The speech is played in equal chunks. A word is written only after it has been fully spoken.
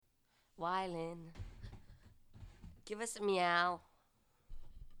Wylan, give us a meow.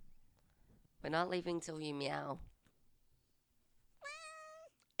 We're not leaving till you meow.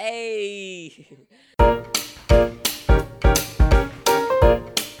 Hey!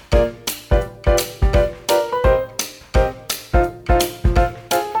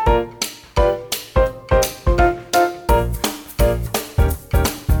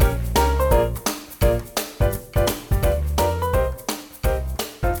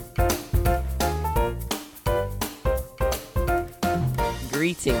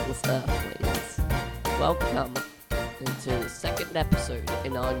 Greetings, Earthlings. Welcome into the second episode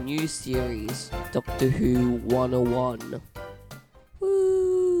in our new series, Doctor Who 101.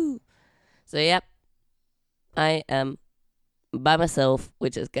 Woo! So, yep, I am by myself,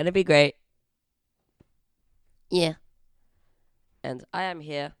 which is gonna be great. Yeah. And I am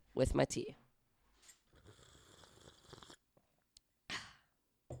here with my tea.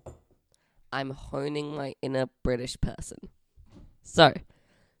 I'm honing my inner British person. So,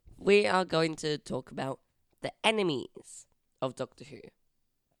 we are going to talk about the enemies of Doctor Who.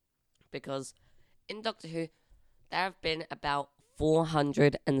 Because in Doctor Who, there have been about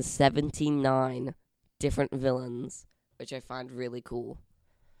 479 different villains, which I find really cool.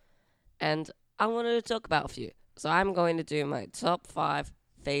 And I wanted to talk about a few. So I'm going to do my top 5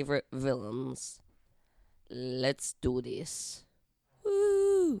 favorite villains. Let's do this.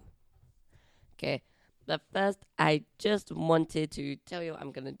 Woo! Okay. But first, I just wanted to tell you what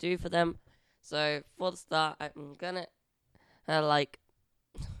I'm going to do for them. So, for the start, I'm going to,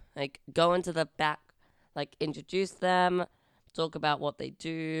 go into the back, introduce them, talk about what they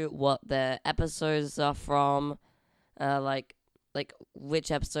do, what their episodes are from,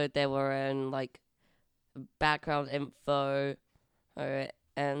 which episode they were in, background info,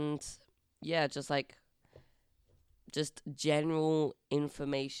 and, yeah, just general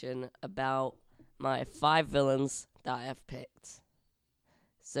information about my 5 villains that I have picked.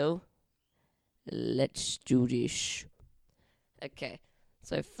 So, let's do this. Okay,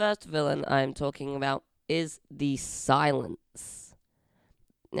 so first villain I'm talking about is the Silence.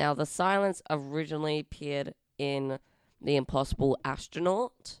 Now, the Silence originally appeared in The Impossible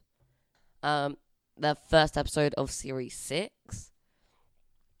Astronaut, the first episode of Series 6,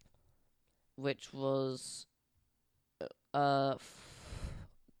 which was a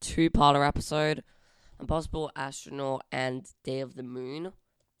two-parter episode, Impossible Astronaut and Day of the Moon.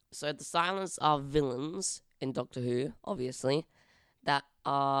 So the Silence are villains in Doctor Who, obviously, that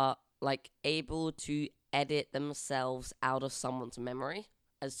are able to edit themselves out of someone's memory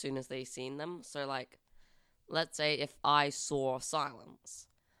as soon as they've seen them. So let's say if I saw Silence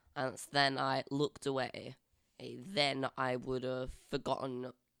and then I looked away, then I would have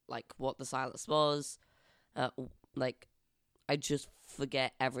forgotten what the Silence was. I just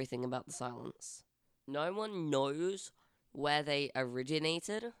forget everything about the Silence. No one knows where they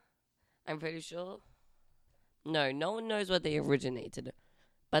originated, I'm pretty sure. No one knows where they originated.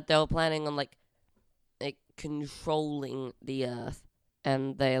 But they were planning on, controlling the Earth.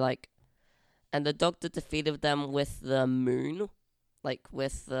 And they, and the Doctor defeated them with the moon.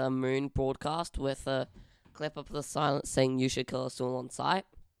 With the moon broadcast, with a clip of the Silence saying, "You should kill us all on sight."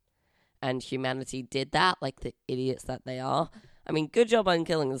 And humanity did that, like the idiots that they are. I mean, good job on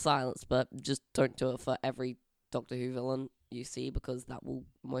killing the Silence, but just don't do it for every Doctor Who villain you see, because that will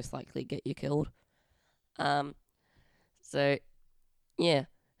most likely get you killed. So, yeah,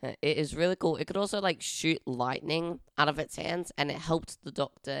 it is really cool. It could also, shoot lightning out of its hands, and it helped the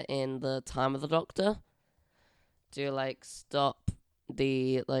Doctor in the Time of the Doctor to, stop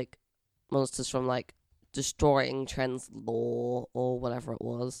the, monsters from, destroying Tren's law or whatever it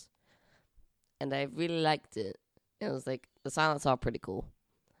was. And I really liked it. It was the Silence are pretty cool.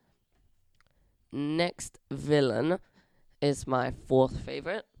 Next villain is my 4th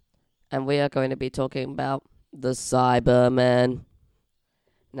favorite. And we are going to be talking about the Cybermen.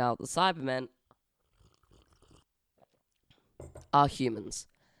 Now, the Cybermen are humans.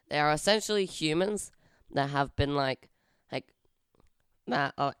 They are essentially humans that have been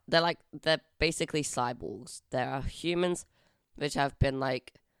they're basically cyborgs. There are humans which have been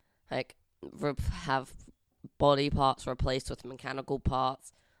have body parts replaced with mechanical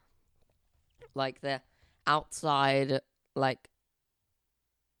parts. They're outside, they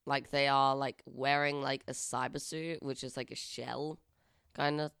are wearing a cyber suit, which is a shell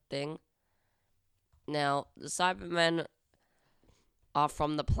kind of thing. Now, the Cybermen are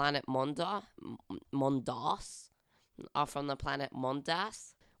from the planet Mondas, are from the planet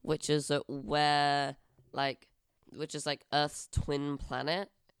Mondas, which is which is Earth's twin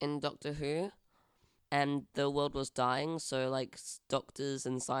planet in Doctor Who. and the world was dying. So like doctors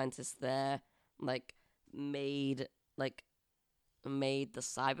and scientists there like made like made the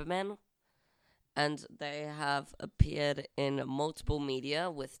Cybermen, and they have appeared in multiple media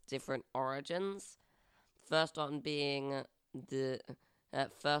with different origins. First one being the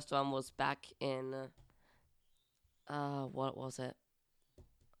first one was back in what was it?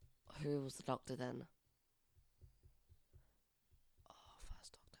 Who was the Doctor then?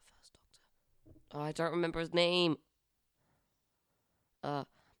 First Doctor. Oh, I don't remember his name.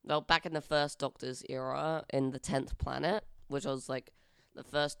 Well, back in the first Doctor's era, in the 10th planet, which was like one of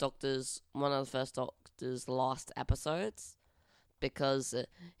the first Doctor's last episodes, because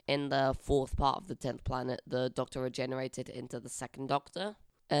in the fourth part of the 10th planet, the Doctor regenerated into the second Doctor.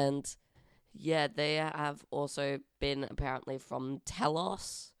 And yeah, they have also been apparently from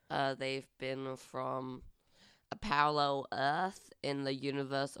Telos. They've been from a parallel Earth in the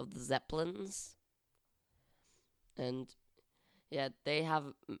universe of the Zeppelins. And yeah, they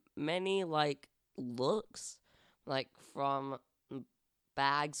have many like looks, like from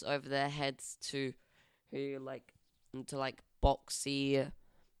bags over their heads to boxy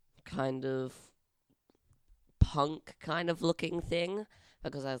kind of punk kind of looking thing,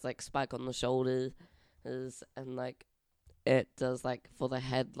 because there's like spike on the shoulders, and like it does like for the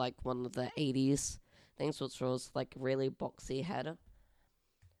head like one of the 80s things, which was like really boxy head.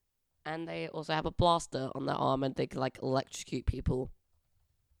 And they also have a blaster on their arm, and they can like electrocute people.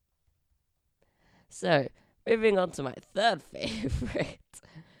 So, moving on to my third favorite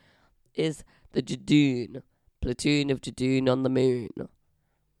is the Jadoon, platoon of Jadoon on the moon.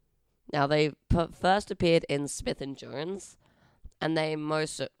 Now, they first appeared in Smith and Jones, and they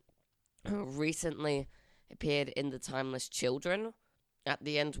most recently appeared in The Timeless Children, at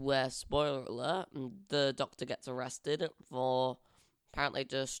the end where, spoiler alert, the Doctor gets arrested for apparently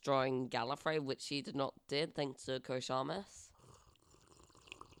destroying Gallifrey, which he did not did, thanks to Koshamis.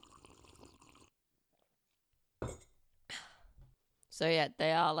 So yeah,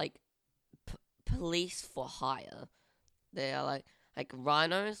 they are like police for hire. They are like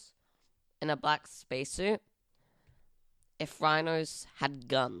rhinos in a black spacesuit. If rhinos had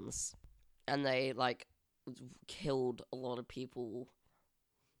guns and they like killed a lot of people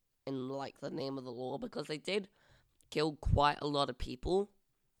in like the name of the law, because they did kill quite a lot of people,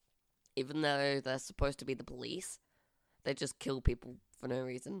 even though they're supposed to be the police. They just kill people for no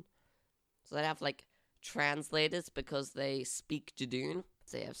reason. So they have like translators because they speak Jadoon.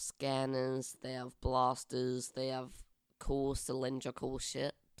 They have scanners, they have blasters, they have cool cylindrical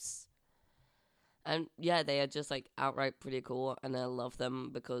ships. And yeah, they are just like outright pretty cool, and I love them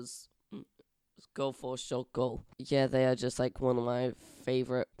because go for short goal. Yeah, they are just like one of my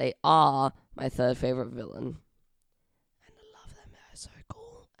favorite. They are my third favorite villain. And I love them. They're so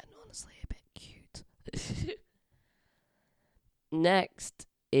cool and honestly a bit cute. Next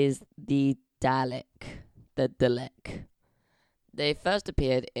is the Dalek. The Dalek. They first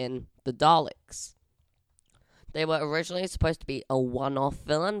appeared in The Daleks. They were originally supposed to be a one-off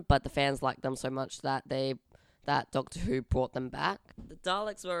villain, but the fans liked them so much that Doctor Who brought them back. The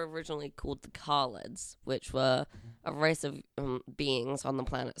Daleks were originally called the Khalids, which were a race of beings on the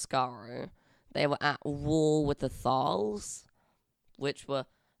planet Skaro. They were at war with the Thals, which were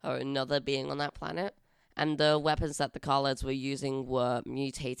another being on that planet, and the weapons that the Khalids were using were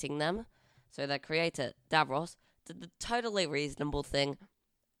mutating them. So their creator, Davros, did the totally reasonable thing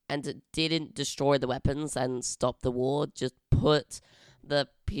and didn't destroy the weapons and stop the war, just put the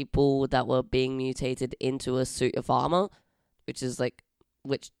people that were being mutated into a suit of armor,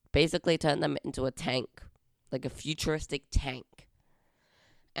 which basically turned them into a tank, like a futuristic tank.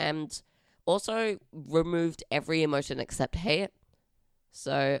 And also removed every emotion except hate.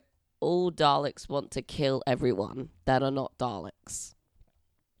 So all Daleks want to kill everyone that are not Daleks.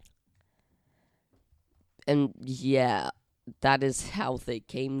 And yeah, that is how they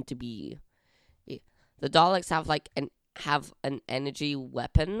came to be. The Daleks have an energy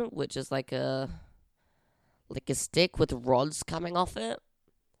weapon, which is like a stick with rods coming off it.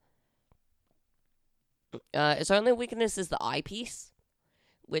 Its only weakness is the eyepiece,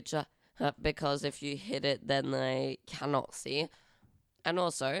 which because if you hit it, then they cannot see. And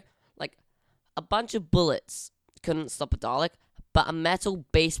also, like, a bunch of bullets couldn't stop a Dalek, but a metal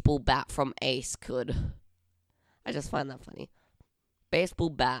baseball bat from Ace could. I just find that funny. Baseball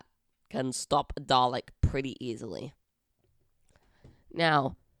bat can stop a Dalek pretty easily.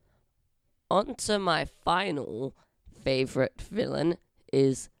 Now, on to my final favorite villain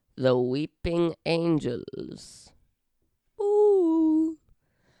is the Weeping Angels. Ooh.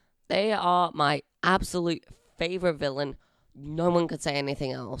 They are my absolute favorite villain. No one could say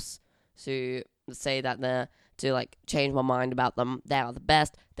anything else. So say that they're to like change my mind about them. They are the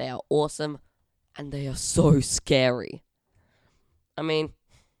best. They are awesome, and they are so scary. I mean,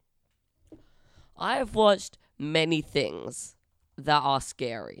 I have watched many things that are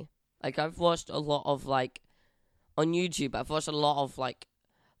scary. Like, I've watched a lot of, like, on YouTube, I've watched a lot of, like,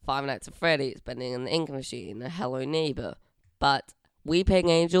 Five Nights at Freddy's, Bending in the Ink Machine, A Hello Neighbor. But Weeping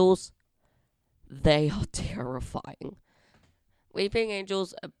Angels, they are terrifying. Weeping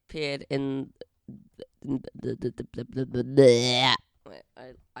Angels appeared in...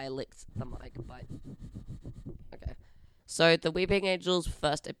 I licked the mic, but... Okay. So, the Weeping Angels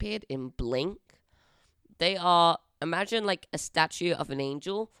first appeared in Blink. They are... Imagine, like, a statue of an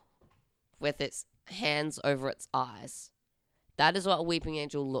angel with its hands over its eyes. That is what a weeping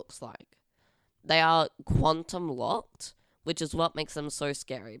angel looks like. They are quantum locked, which is what makes them so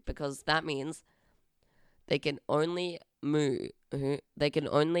scary, because that means they can only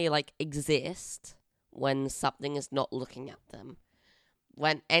like, exist when something is not looking at them.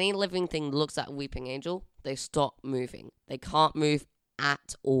 When any living thing looks at a weeping angel, they stop moving. They can't move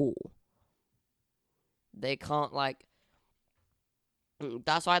at all. They can't, like...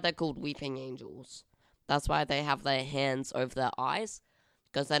 That's why they're called weeping angels. That's why they have their hands over their eyes.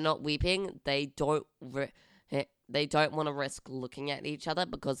 Because they're not weeping. They don't want to risk looking at each other.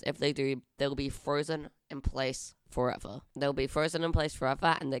 Because if they do, they'll be frozen in place forever. They'll be frozen in place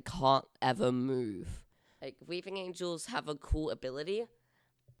forever, and they can't ever move. Like, weeping angels have a cool ability.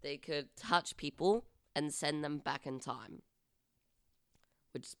 They could touch people and send them back in time.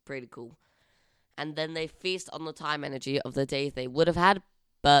 Which is pretty cool. And then they feast on the time energy of the days they would have had,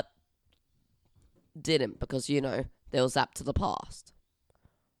 but didn't, because, you know, they'll zap to the past.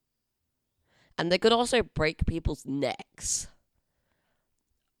 And they could also break people's necks,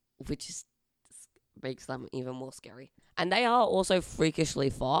 which is makes them even more scary. And they are also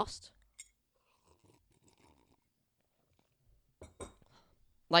freakishly fast.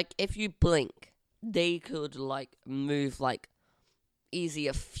 Like, if you blink, they could, like, move, like, easy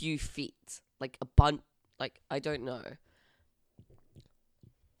a few feet. Like, a bunch, like, I don't know.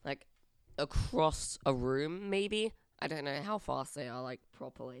 Like, across a room, maybe? I don't know how fast they are, like,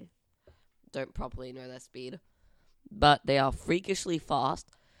 properly. Don't properly know their speed. But they are freakishly fast.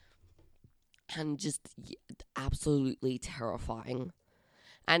 And just absolutely terrifying.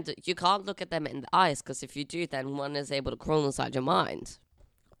 And you can't look at them in the eyes, because if you do, then one is able to crawl inside your mind.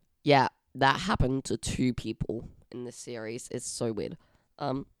 Yeah, that happened to 2 people in this series. It's so weird.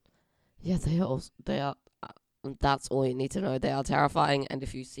 Yeah, they are, that's all you need to know. They are terrifying, and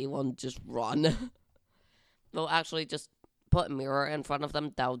if you see one, just run. Well, actually, just put a mirror in front of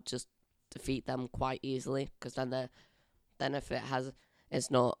them. That'll just defeat them quite easily, because then if it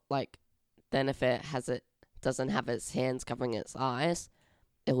doesn't have its hands covering its eyes,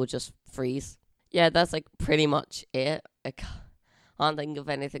 it will just freeze. Yeah, that's, like, pretty much it. I can't think of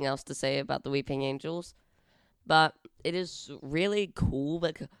anything else to say about the Weeping Angels. But it is really cool,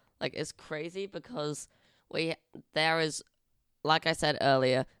 because, like, it's crazy because there is, like I said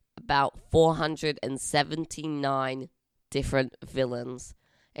earlier, about 479 different villains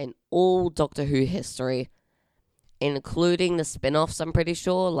in all Doctor Who history, including the spin-offs, I'm pretty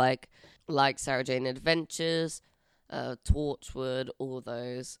sure, like Sarah Jane Adventures, Torchwood, all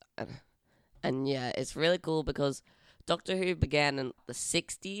those. And yeah, it's really cool because Doctor Who began in the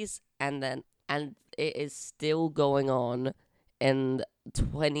 60s, and it is still going on in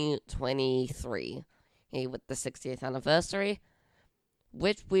 2023 with the 60th anniversary,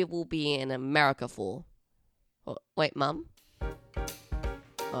 which we will be in America for. Oh, wait, Mum?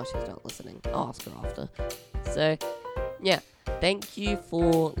 Oh, she's not listening. I'll ask her after. So, yeah, thank you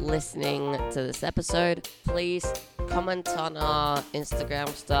for listening to this episode. Please comment on our Instagram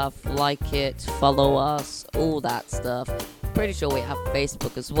stuff, like it, follow us, all that stuff. Pretty sure we have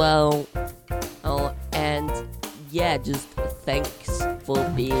Facebook as well. Oh, and yeah, just thanks for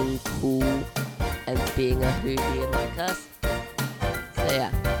being cool and being a Whovian like us. So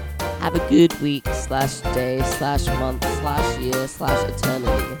yeah, have a good week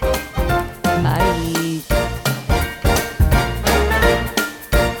 /day/month/year/eternity. Bye.